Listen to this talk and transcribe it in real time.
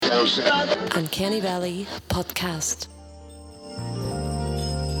Uncanny Valley podcast.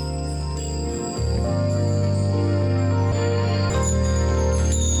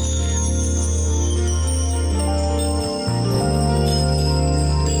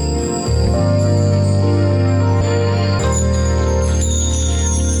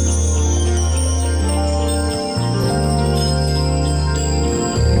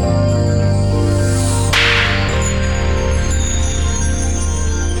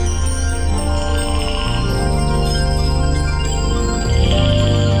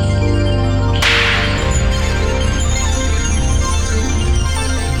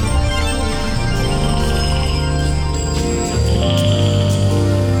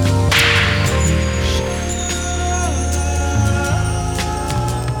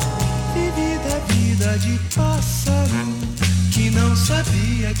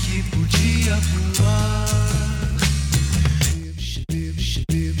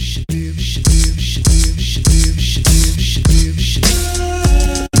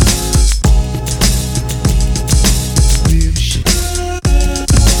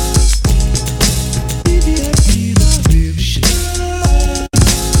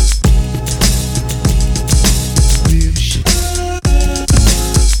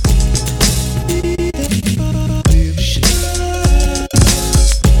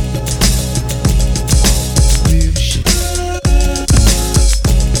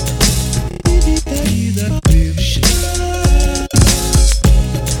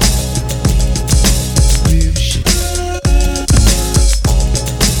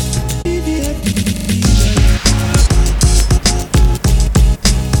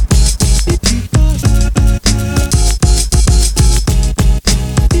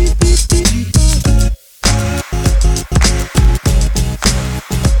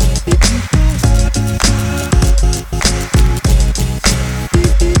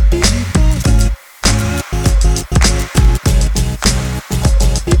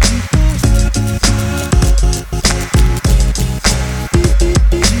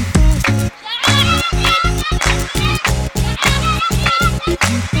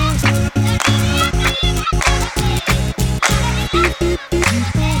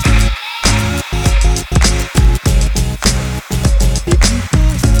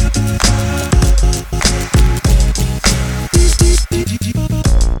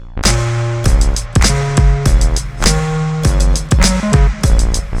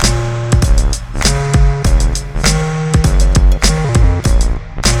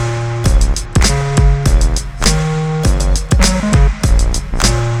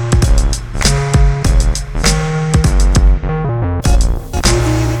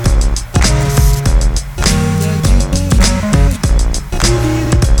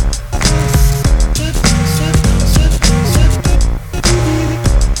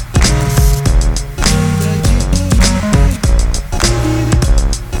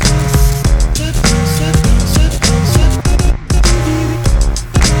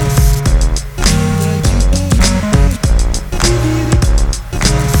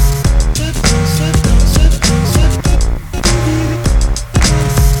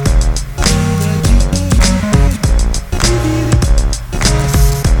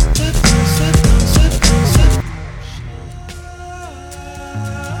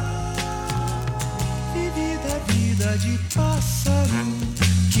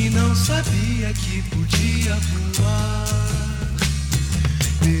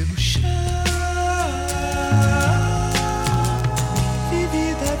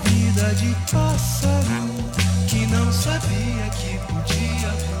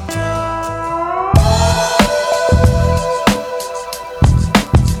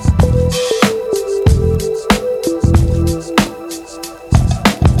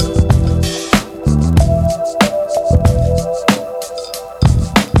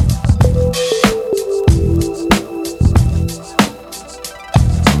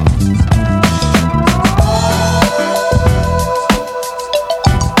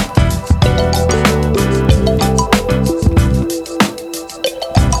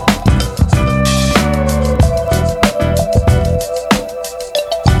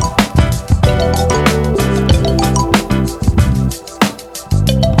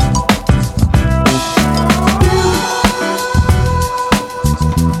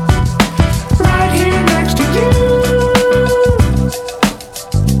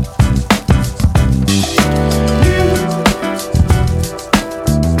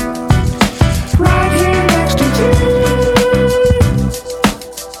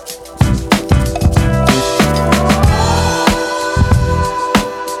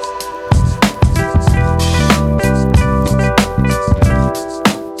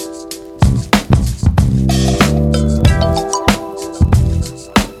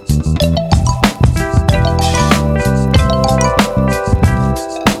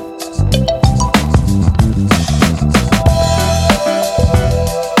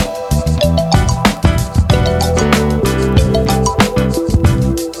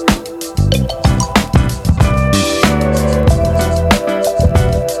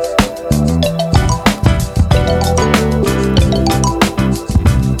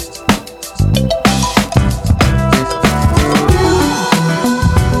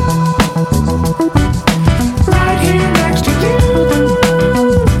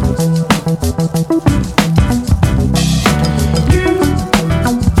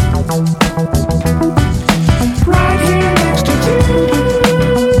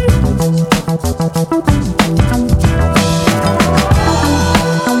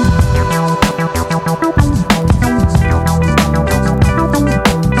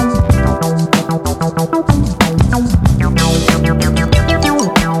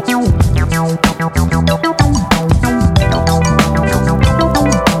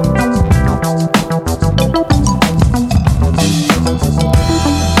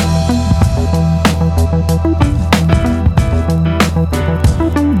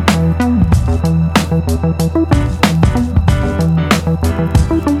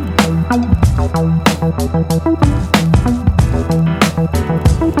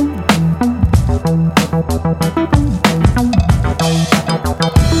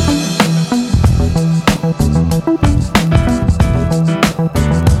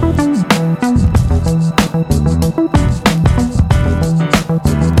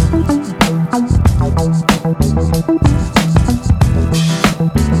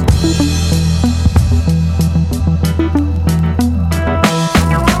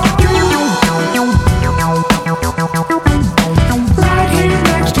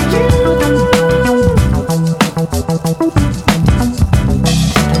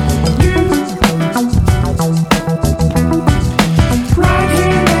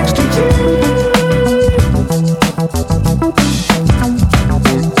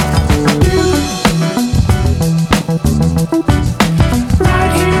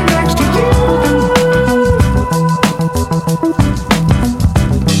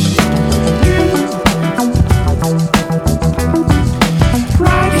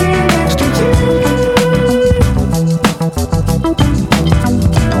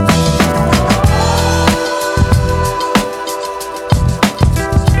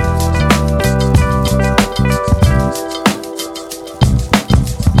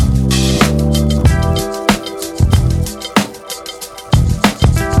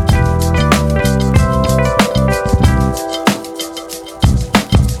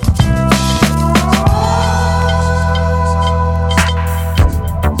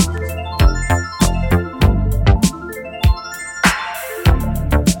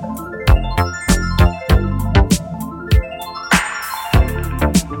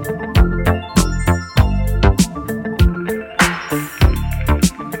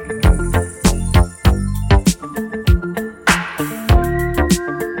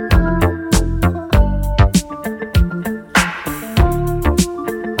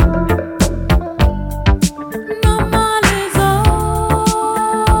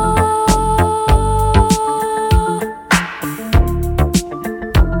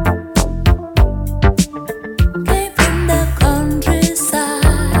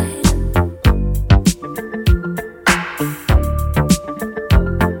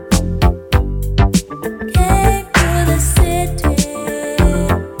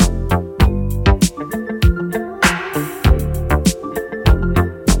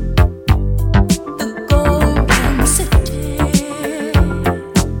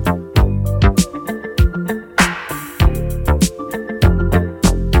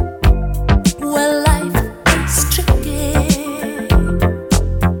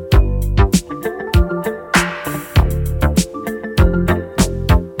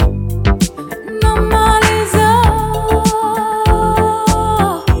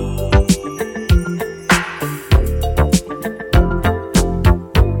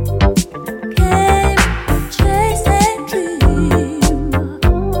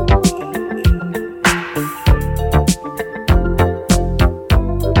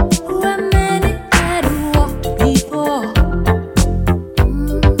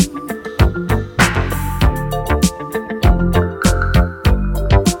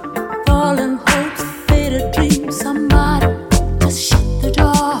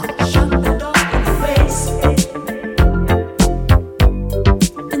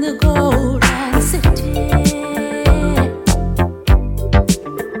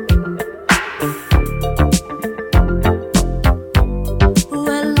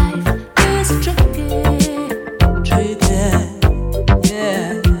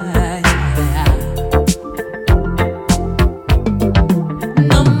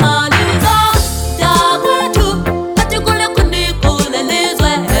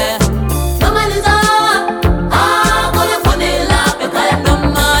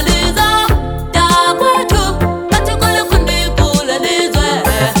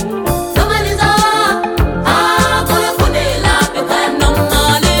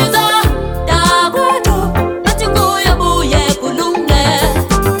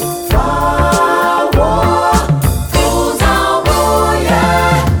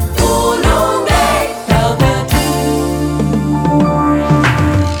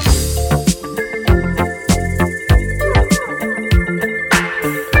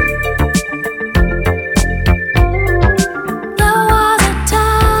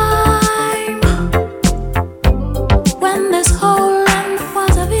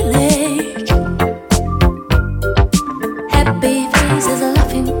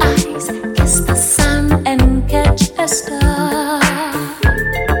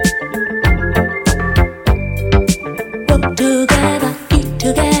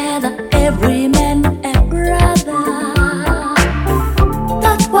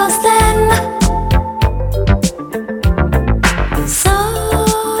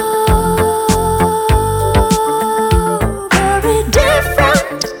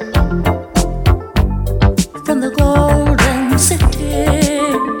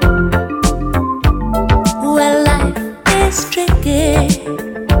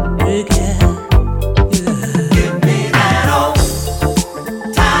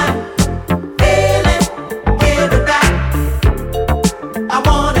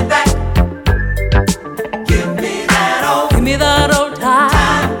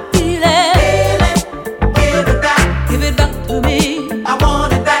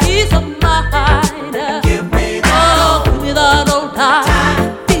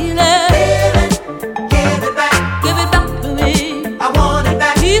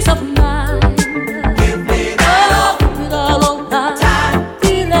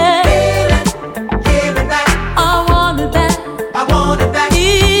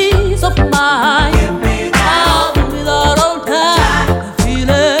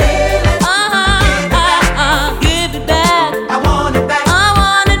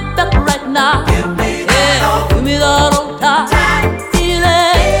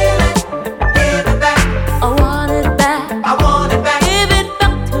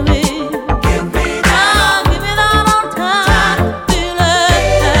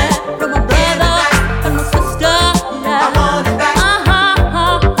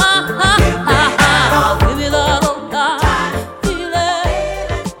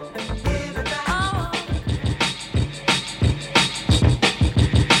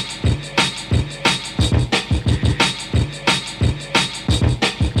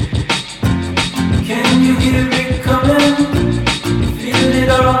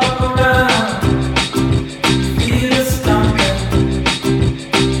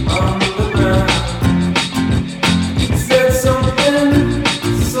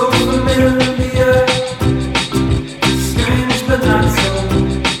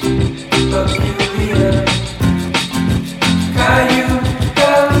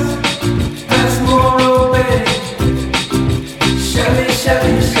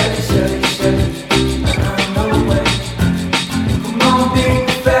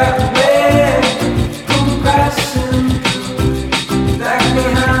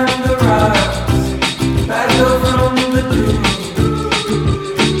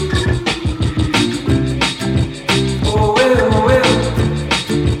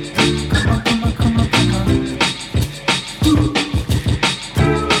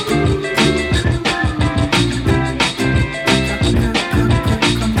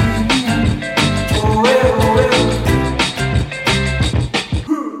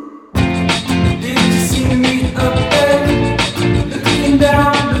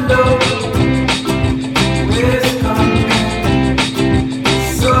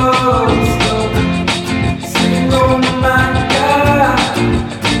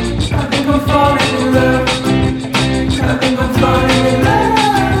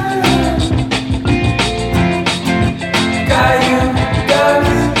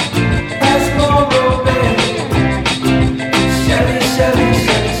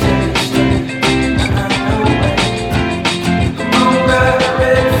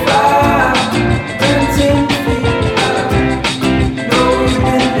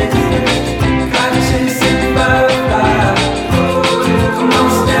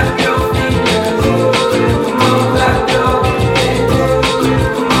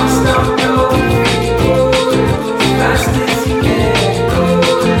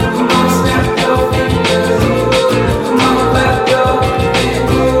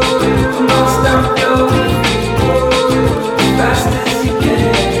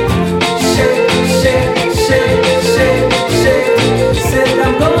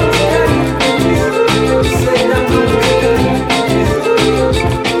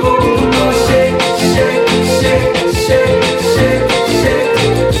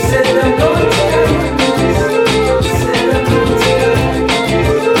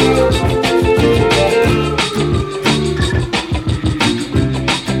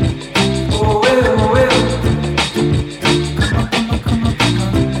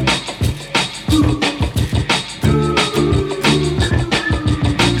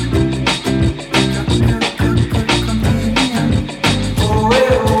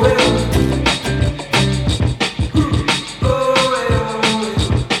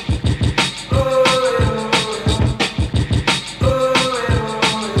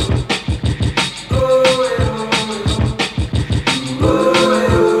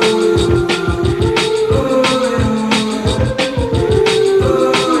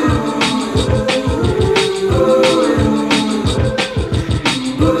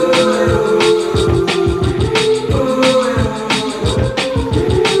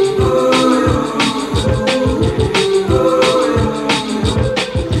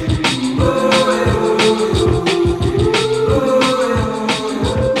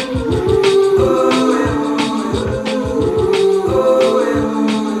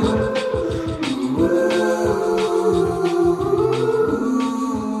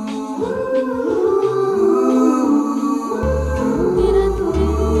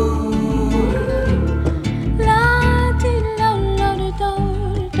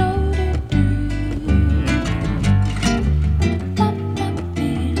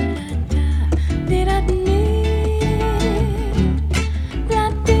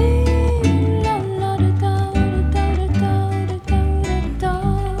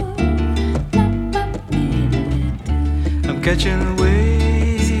 catching the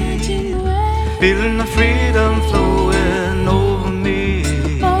wave, feeling the freedom flowing over me.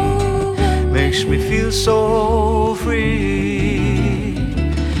 Makes me feel so free.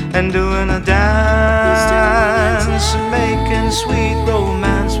 And doing a dance, making sweet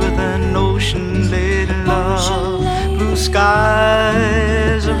romance with an ocean lady love. Blue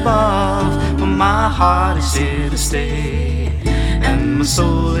skies above, but my heart is here to stay. And my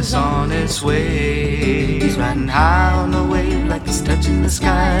soul is on its way, riding high on the wave like it's touching the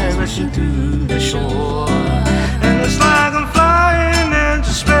sky, rushing through the shore. And it's like I'm flying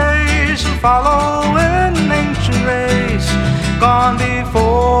into space and following an ancient race gone before.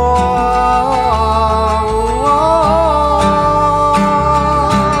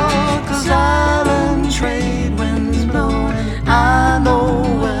 'Cause island trade winds blowing, I know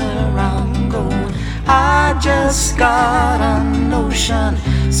where I'm going. I just got a notion,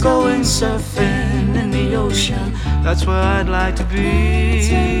 it's going surfing in the ocean. That's where I'd like to be.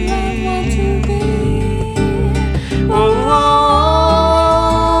 Oh,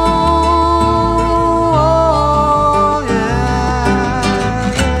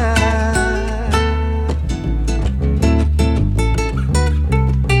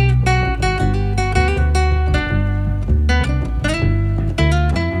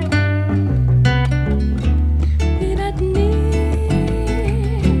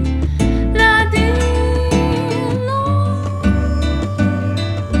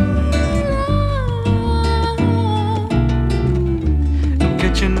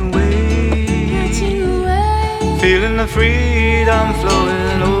 feeling the freedom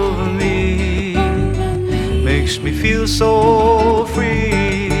flowing over me. Makes me feel so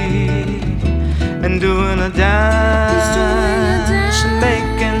free. And doing a dance,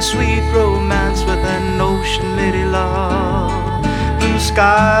 making sweet romance with an ocean lady love. Blue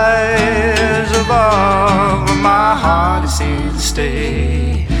skies above, my heart is here to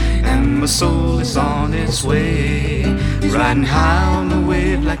stay. And my soul is on its way, riding high on the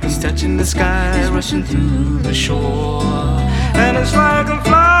wave like it's touching the sky, rushing through the shore. And it's like I'm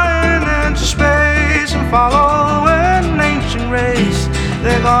flying into space and following an ancient race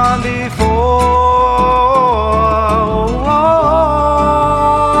they've gone before.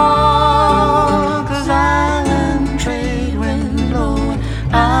 'Cause island trade winds blowing,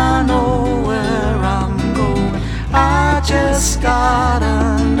 I know where I'm going. I just got a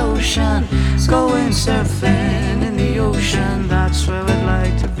notion, it's going surfing in the ocean. That's where I'd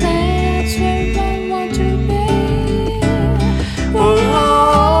like to be. That's where I want to be. Oh, yeah.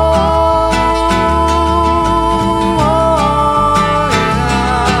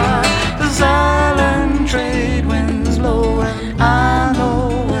 'Cause island trade winds blowing, I know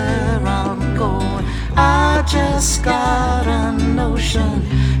where I'm going. I just got a notion,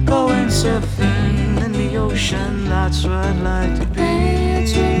 going surfing in the ocean. That's where I'd like to be.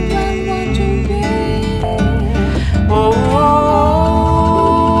 That's where I want to be. Oh,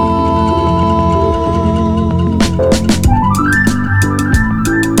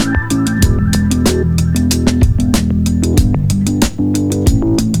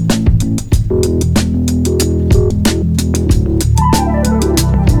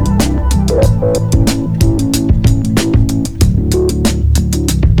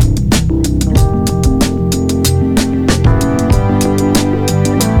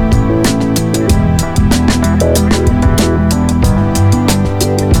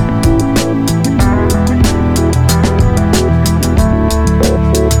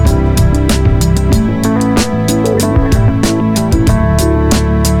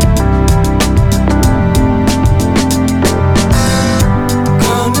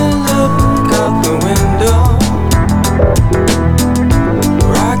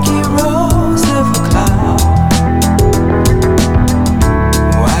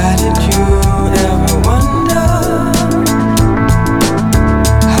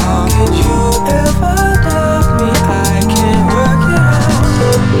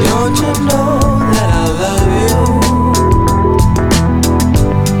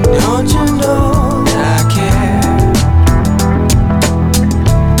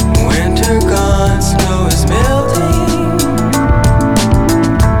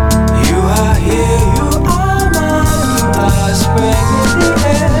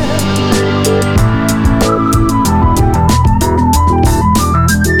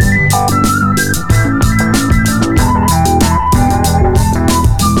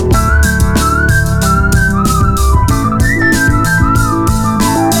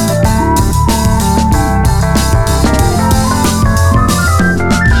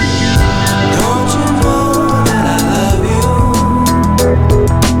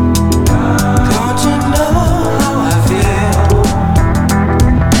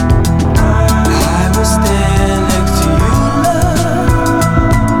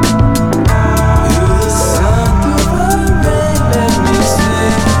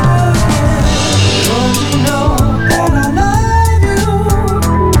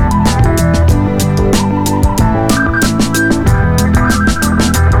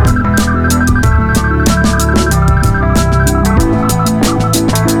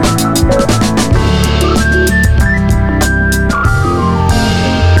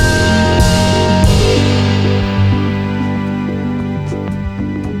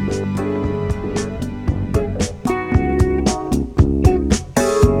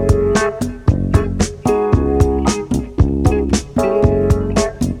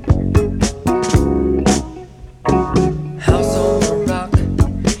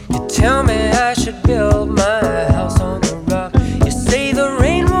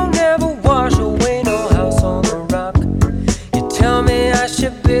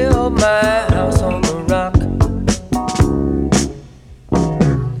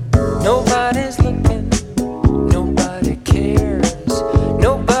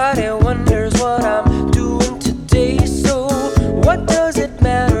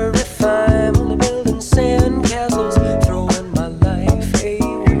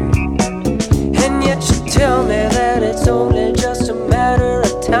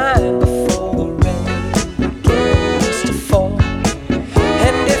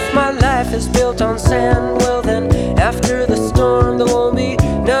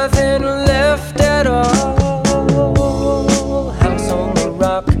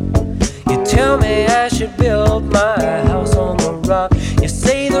 should build my house on the rock. You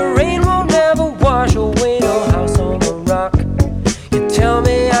say the rain will never wash away no house on the rock. You tell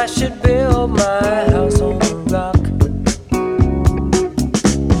me I should build my house on the rock.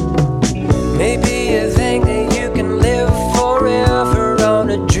 Maybe you think that you can live forever on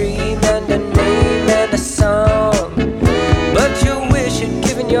a dream and a name and a song, but you wish you'd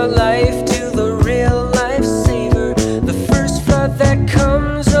given your life to the real lifesaver, the first flood that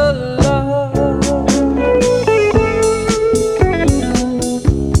comes along.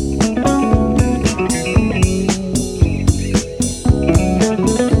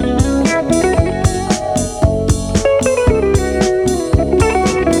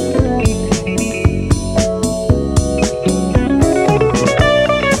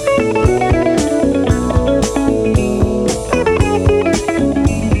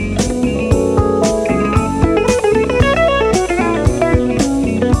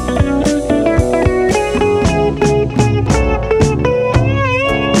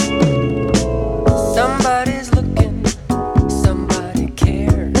 Somebody's looking, somebody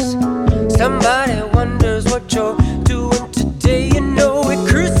cares, somebody wonders what you're doing today. You know we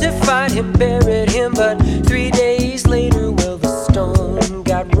crucified him, buried him, but 3 days later, well, the stone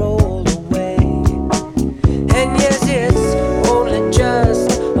got rolled away. And yes, it's only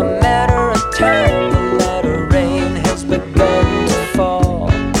just a matter of time. The latter rain has begun to fall.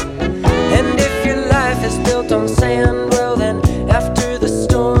 And if your life is built on sand, well then after the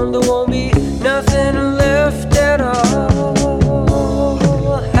storm there won't be nothing left at all.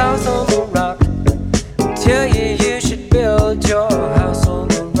 House on the rock, tell you you should build your house on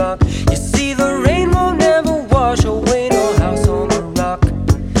the rock. You see the rain will never wash away no house on the rock.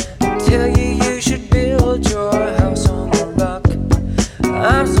 Tell you you should build your house on the rock.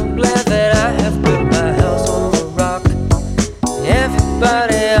 I'm so glad that I have built my house on the rock.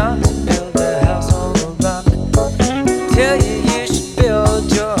 Everybody ought to build their house on the rock. Tell you you should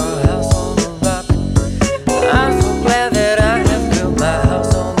build your house on the rock. I'm so glad that I have built my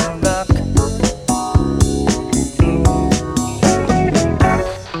house on the rock.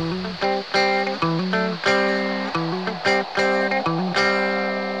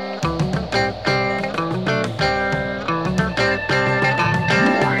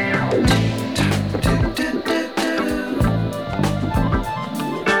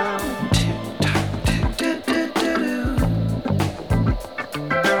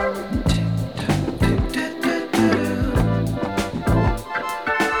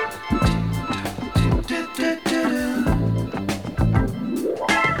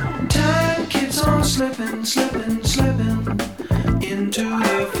 Time keeps on slipping, slipping, slipping into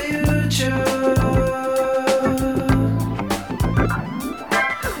the future.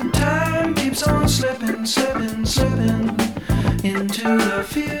 Time keeps on slipping, slipping, slipping into the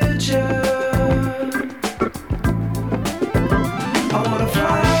future. I wanna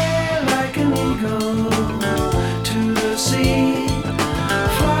fly like an eagle to the sea.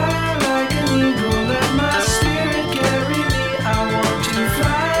 Fly like an eagle, let my spirit carry me. I want to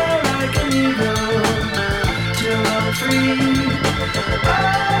fly like an eagle till I'm free. I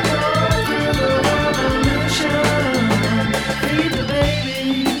go through the revolution, feed the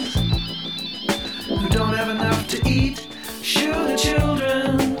babies who don't have enough to eat. Shoe the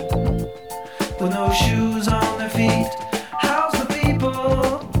children with no shoes on their feet. House the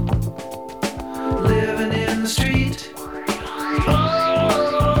people living in the street.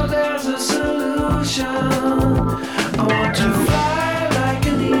 Oh, there's a solution. I want to fly like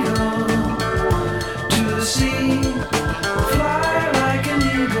an eagle to the sea. Fly like an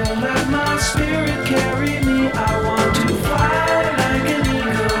eagle, let my spirit carry me. I want to fly like an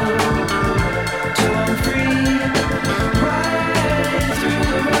eagle till I'm free. Right through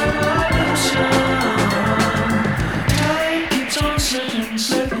the revolution. Time keeps on slipping,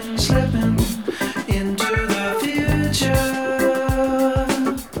 slipping, slipping into the future.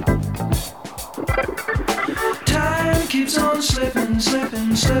 Time keeps on slipping,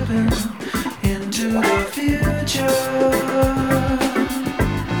 slipping, slipping into the future.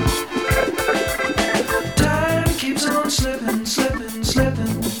 Time keeps on slipping, slipping,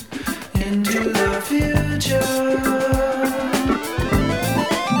 slipping into the future.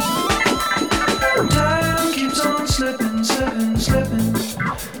 Time keeps on slipping, slipping, slipping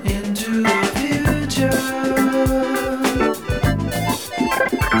into the future.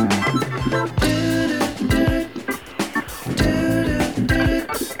 Do do do do do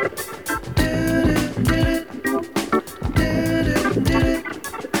do do do do.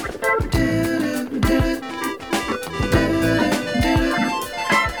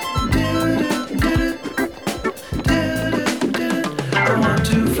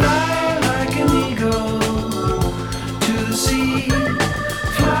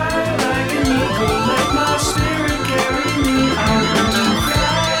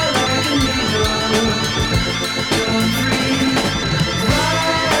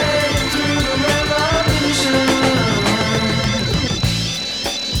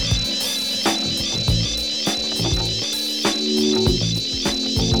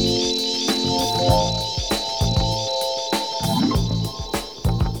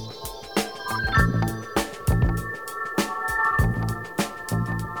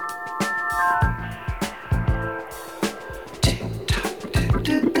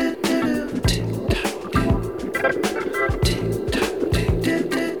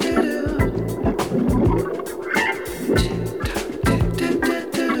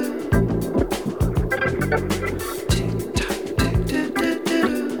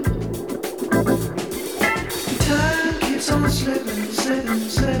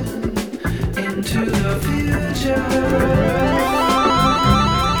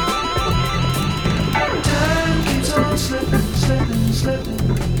 Time keeps on slipping, slipping, slipping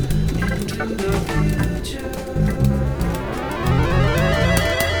into the future.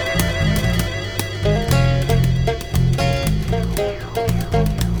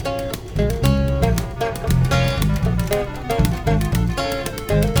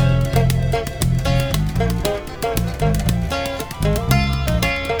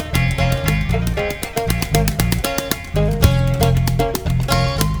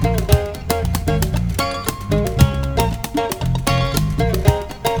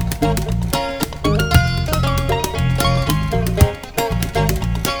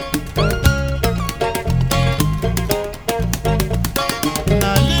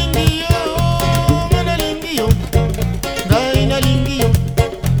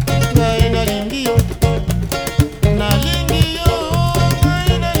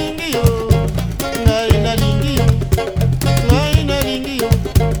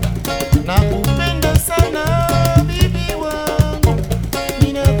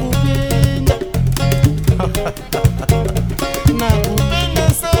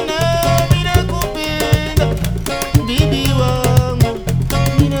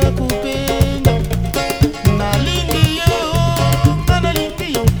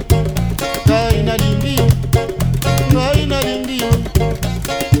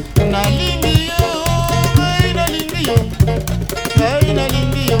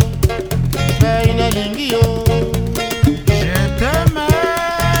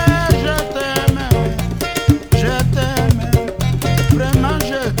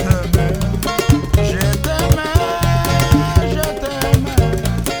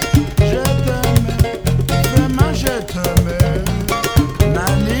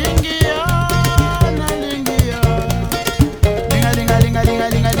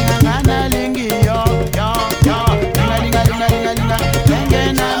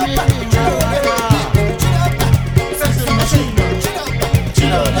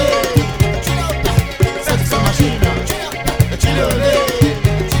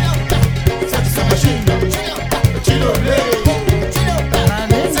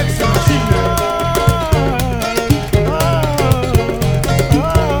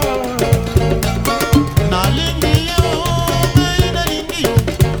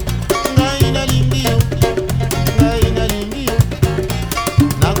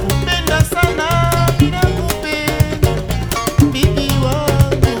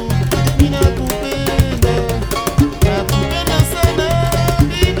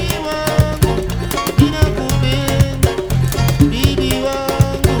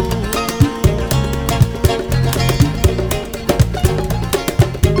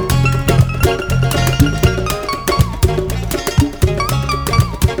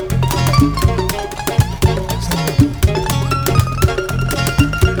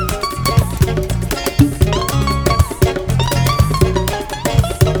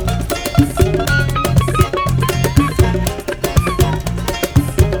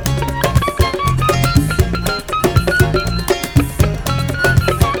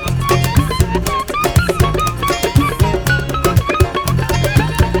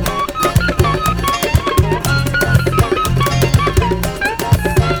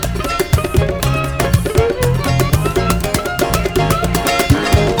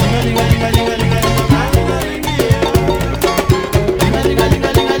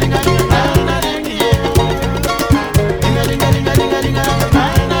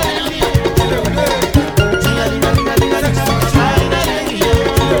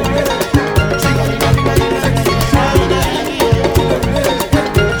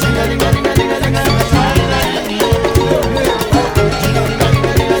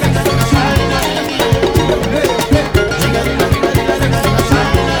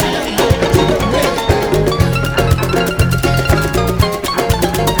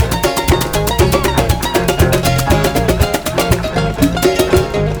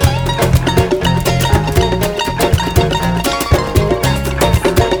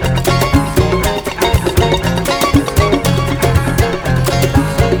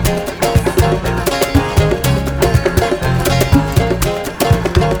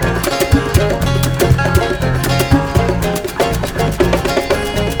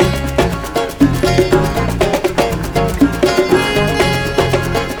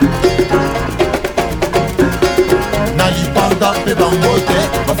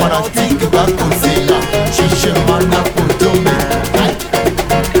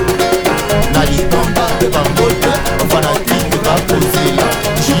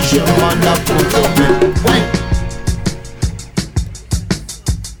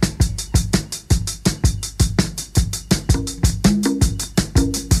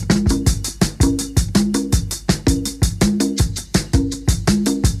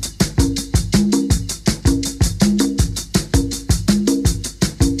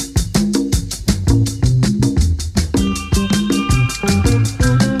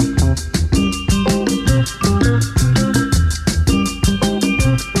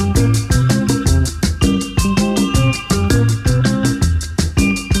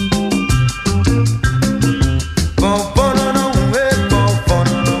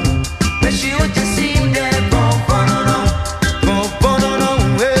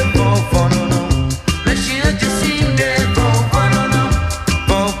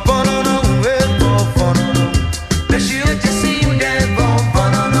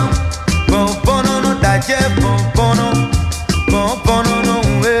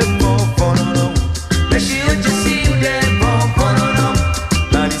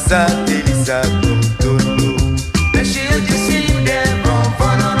 Nalisa, Delisa, Totoro. Make sure you see them from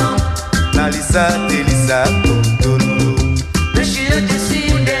Fonono. Nalisa, Delisa, Totoro. Make sure you see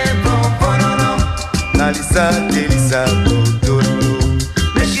them from Fonono. Nalisa, Delisa, Totoro.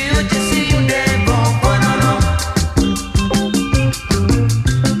 Make sure you see them from Fonono.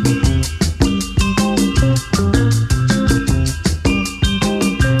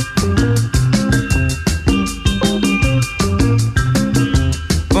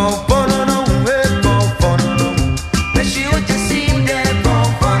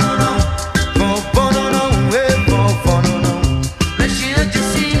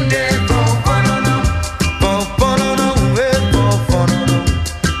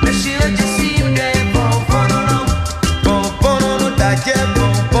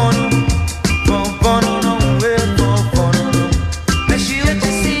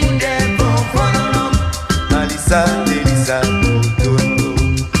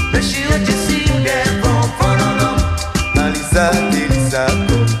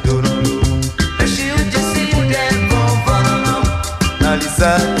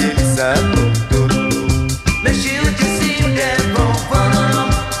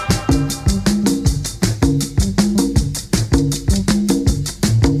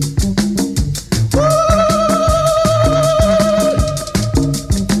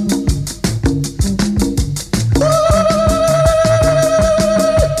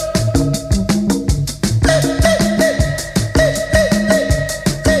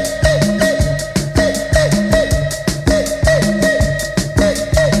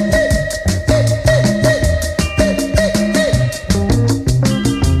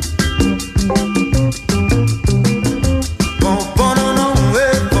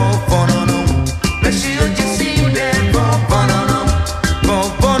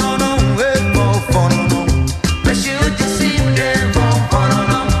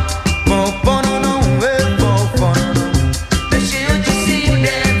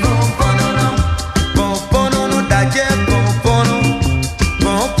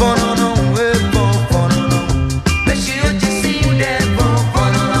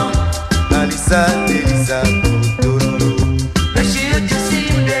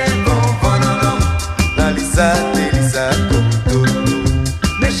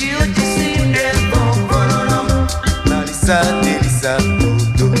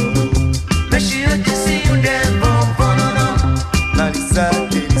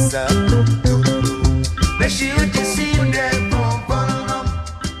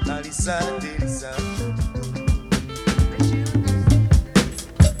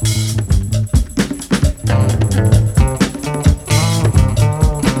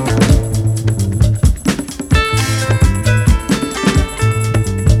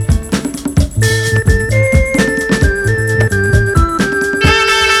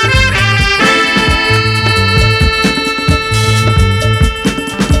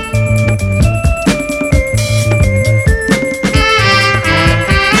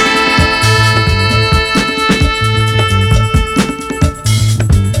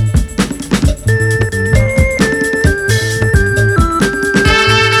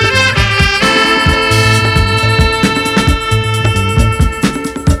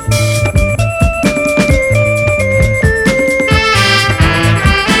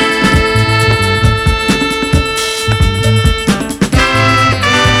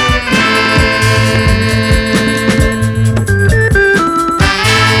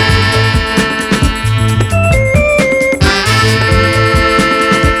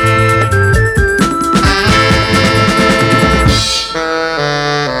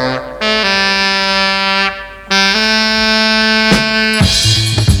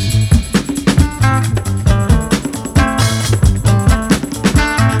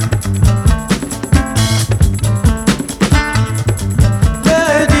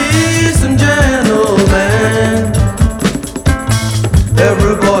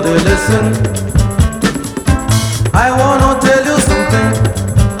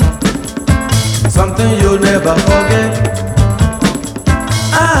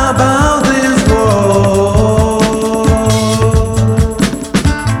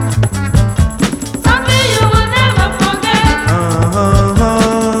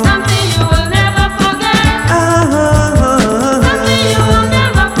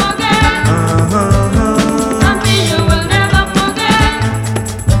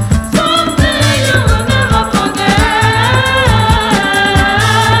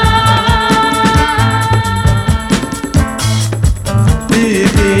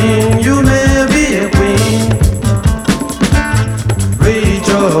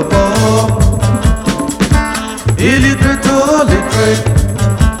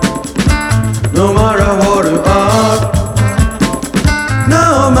 no matter what you are,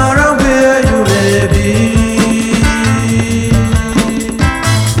 no matter where you may be.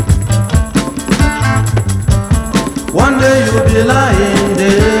 One day you'll be lying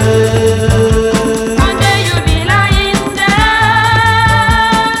there. One day you'll be lying there.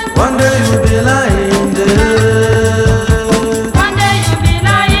 One day you'll be lying there. One day you'll be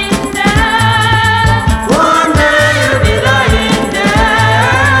lying there. One day you'll be lying there.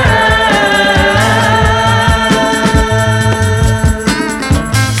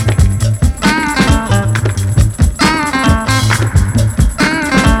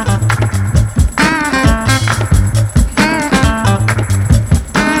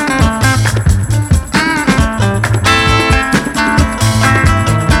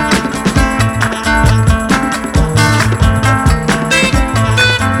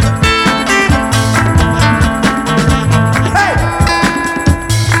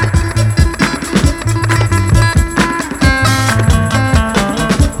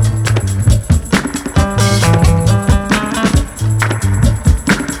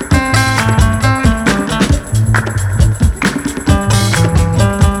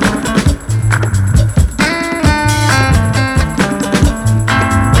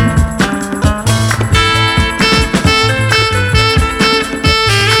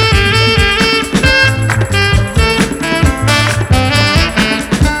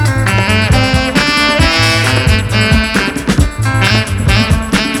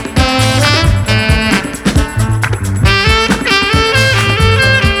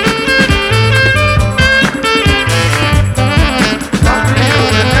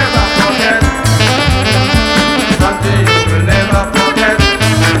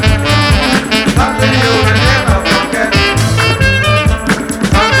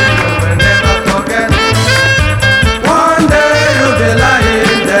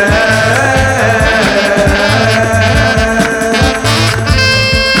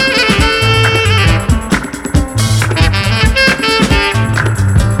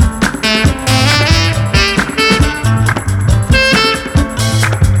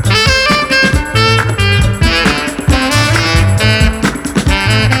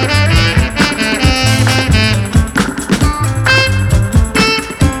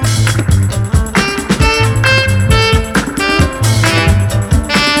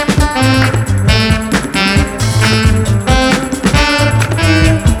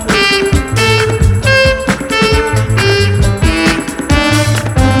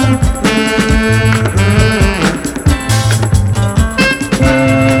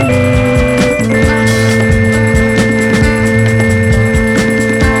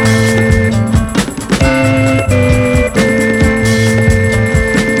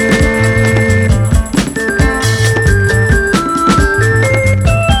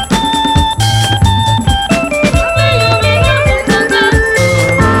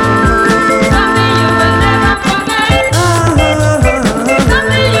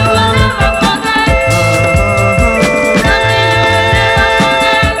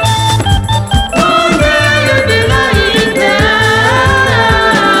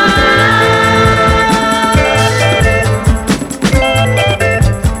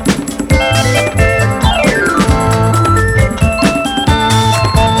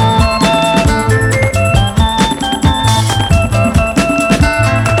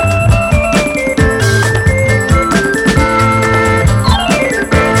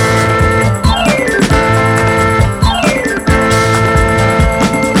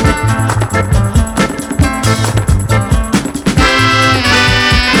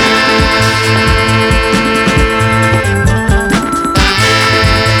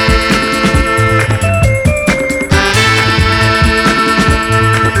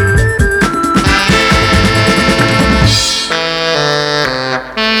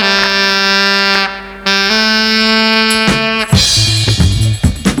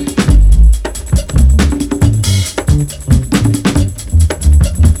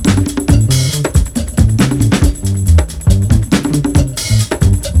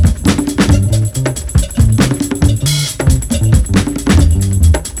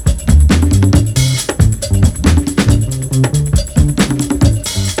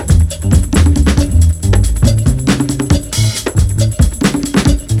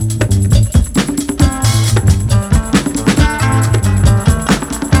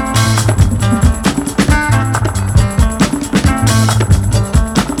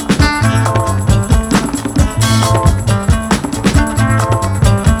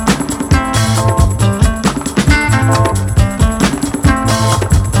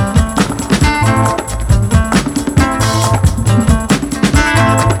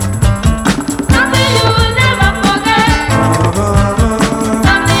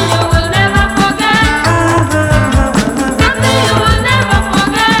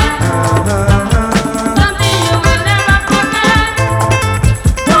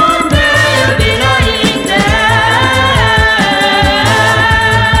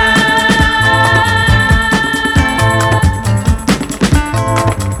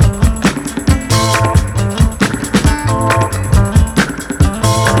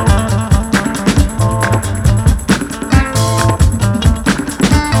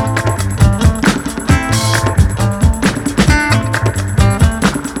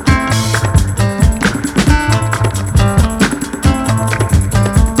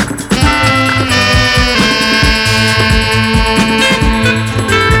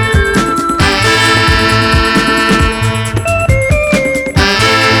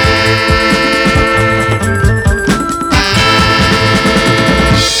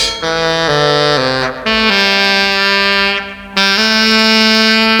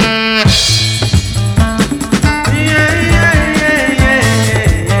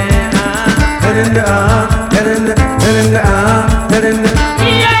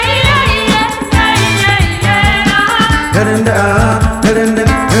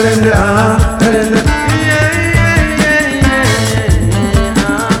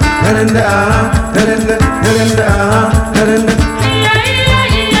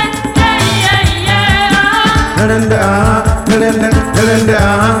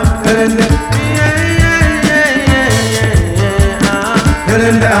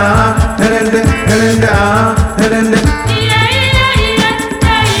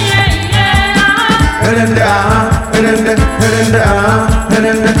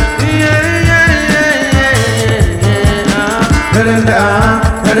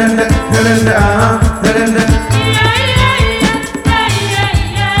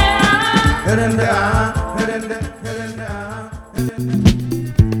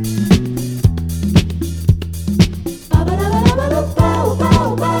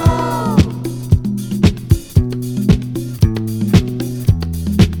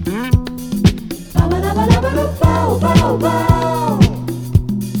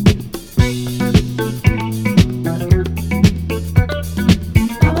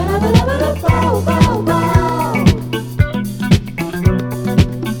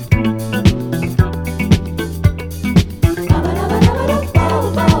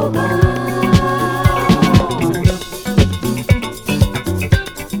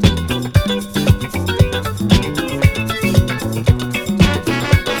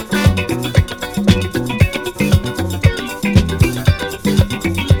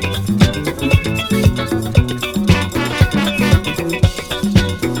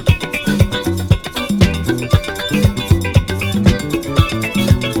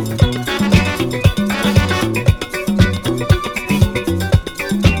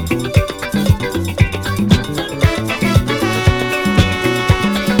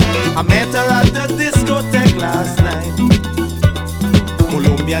 I met her at the discotheque last night.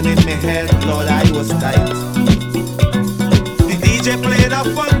 Colombian in my head, Lord, I was tight. The DJ played a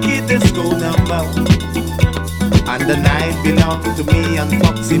funky disco number, and the night belonged to me and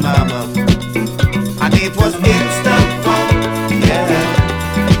Foxy Mama. And it was instant fun, yeah.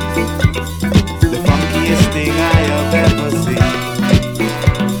 The funkiest thing I have ever seen.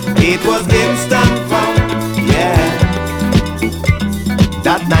 It was instant fun, yeah.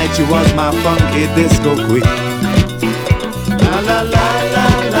 That night she was my funky disco queen. La la la la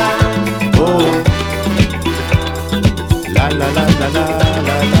la, oh. La la la la la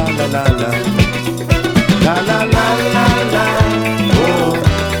la la la la. La la la la la, oh.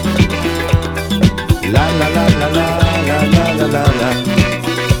 La la la la la la la la la.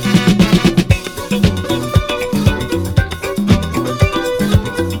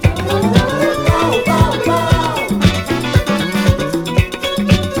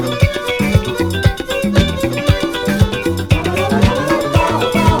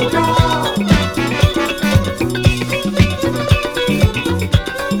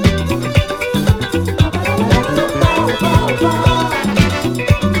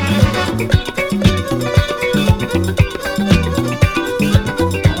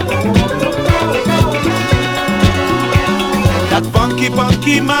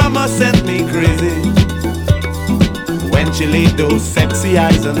 Funky mama sent me crazy when she laid those sexy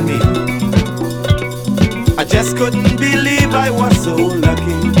eyes on me. I just couldn't believe I was so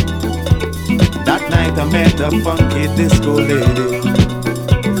lucky. That night I met a funky disco lady,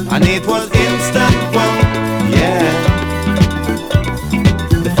 and it was instant fun, yeah.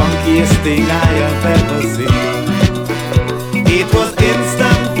 The funkiest thing I have ever seen. It was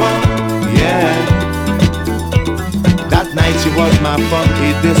instant fun, yeah. That night she was my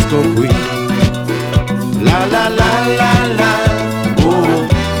funky disco queen. La la la la la, oh.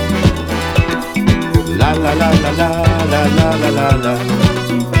 La la la la la la la la la la.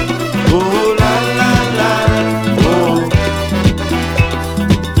 Oh la la la, oh.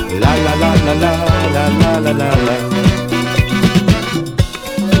 La la la la la la la la la.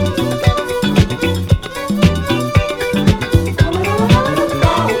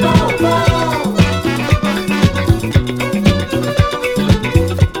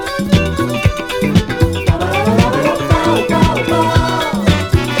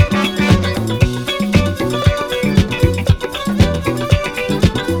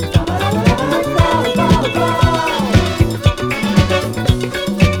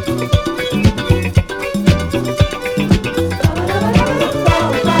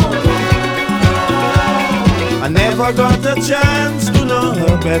 Never got a chance to know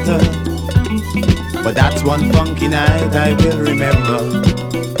her better, but that's one funky night I will remember.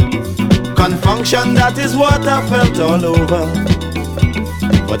 Confunction, that is what I felt all over,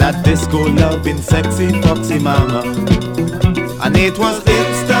 for that disco loving sexy Foxy Mama. And it was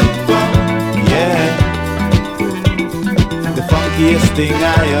instant fun, yeah. The funkiest thing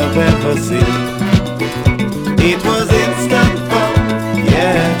I have ever seen. It was instant fun,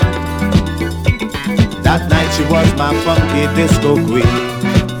 yeah. That night she was my funky disco queen.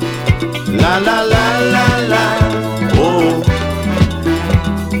 La la la la la.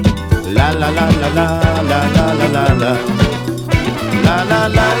 la. La la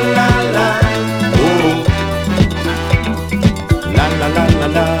la la la. Oh. La la la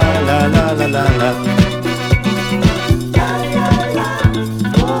la la la la la la.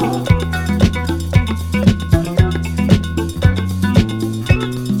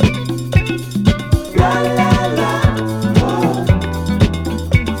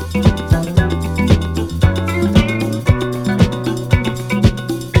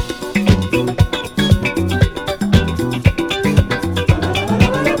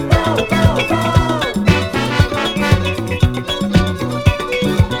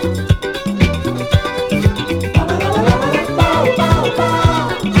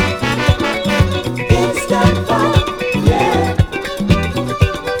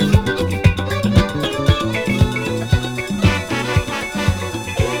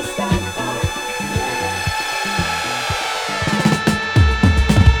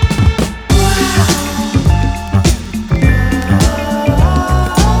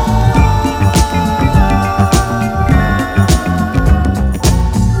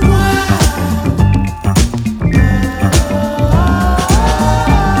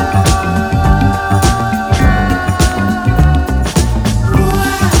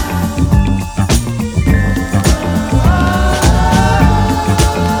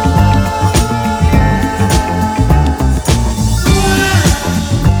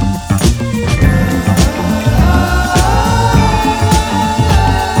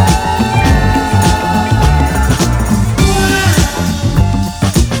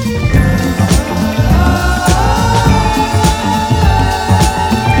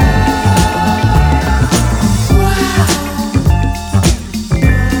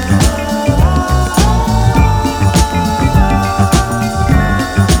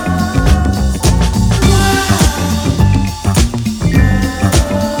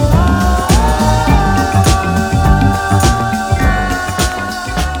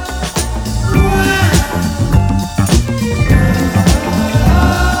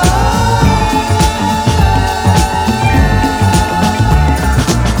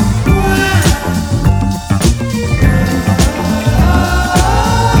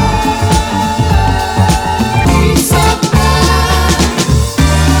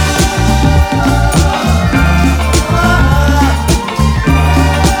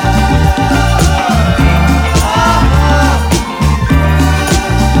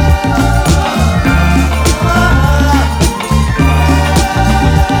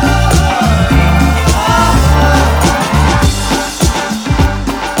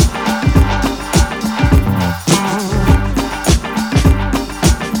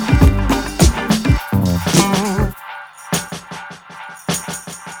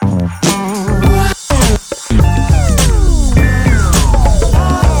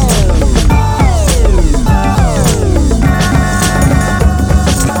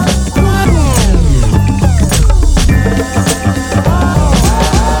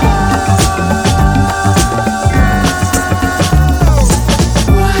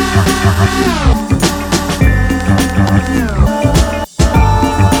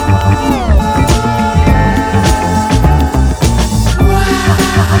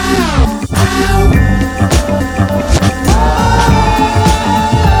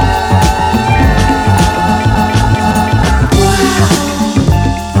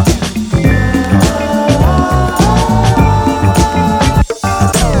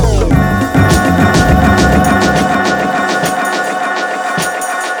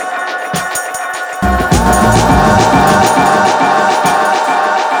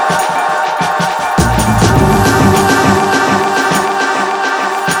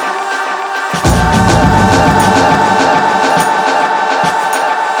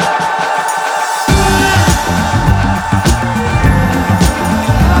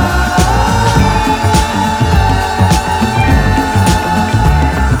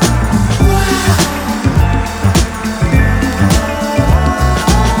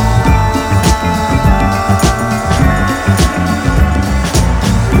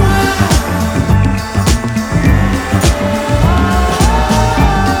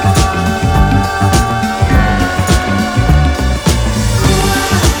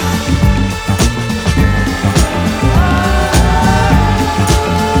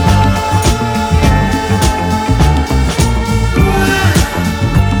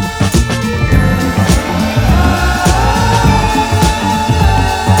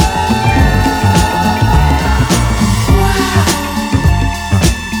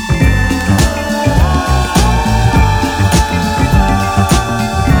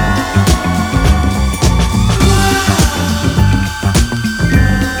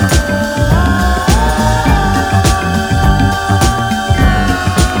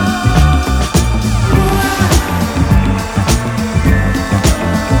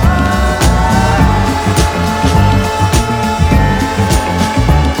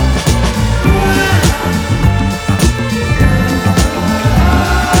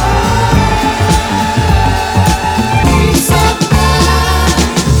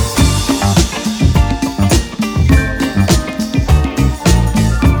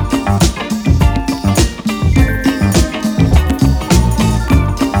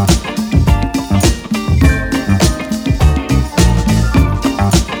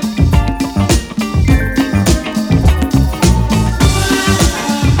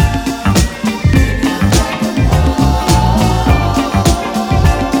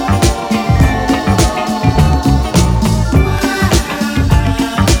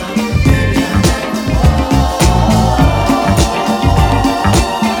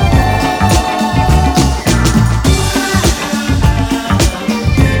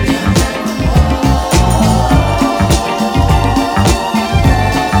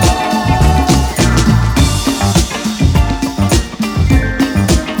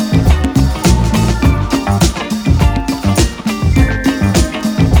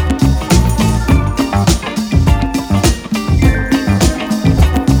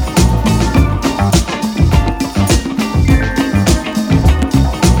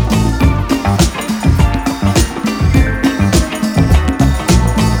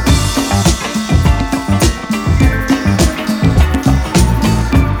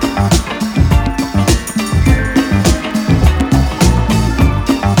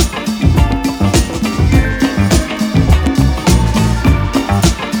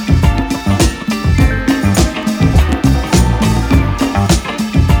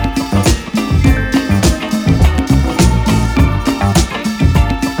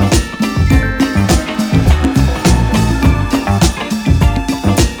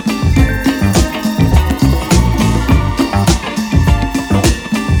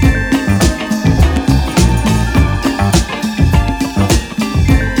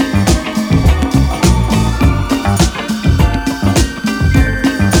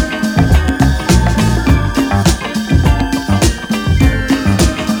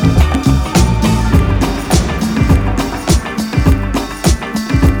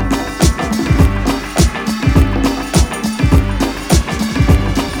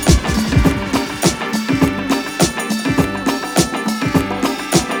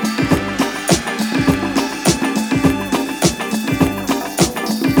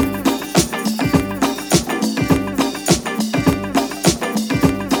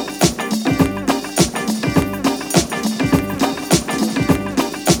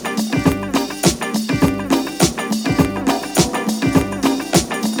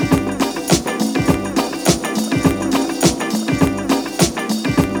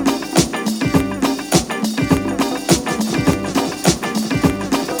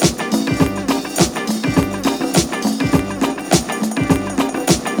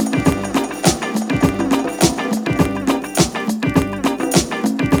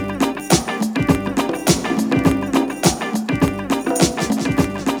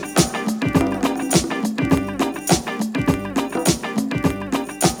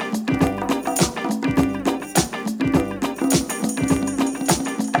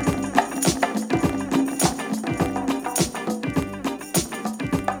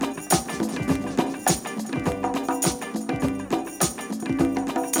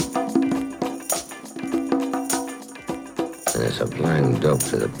 supplying dope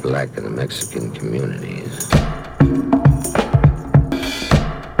to the black and the Mexican communities.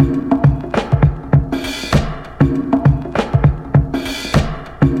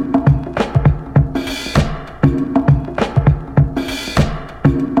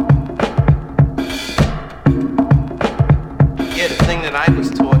 Yeah, the thing that I was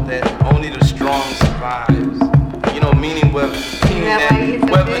taught that only the strong survives. You know, meaning that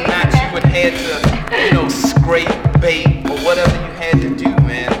whether or not you would had to, you know, scrape, bait, or whatever you had to do,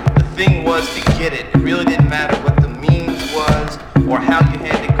 man. The thing was to get it. It really didn't matter what the means was or how you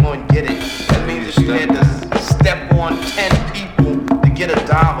had to go and get it. That means if you had to step on 10 people to get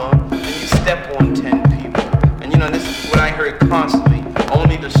 $1, then you step on 10 people. And you know, this is what I heard constantly.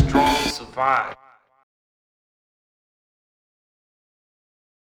 Only the strong survive.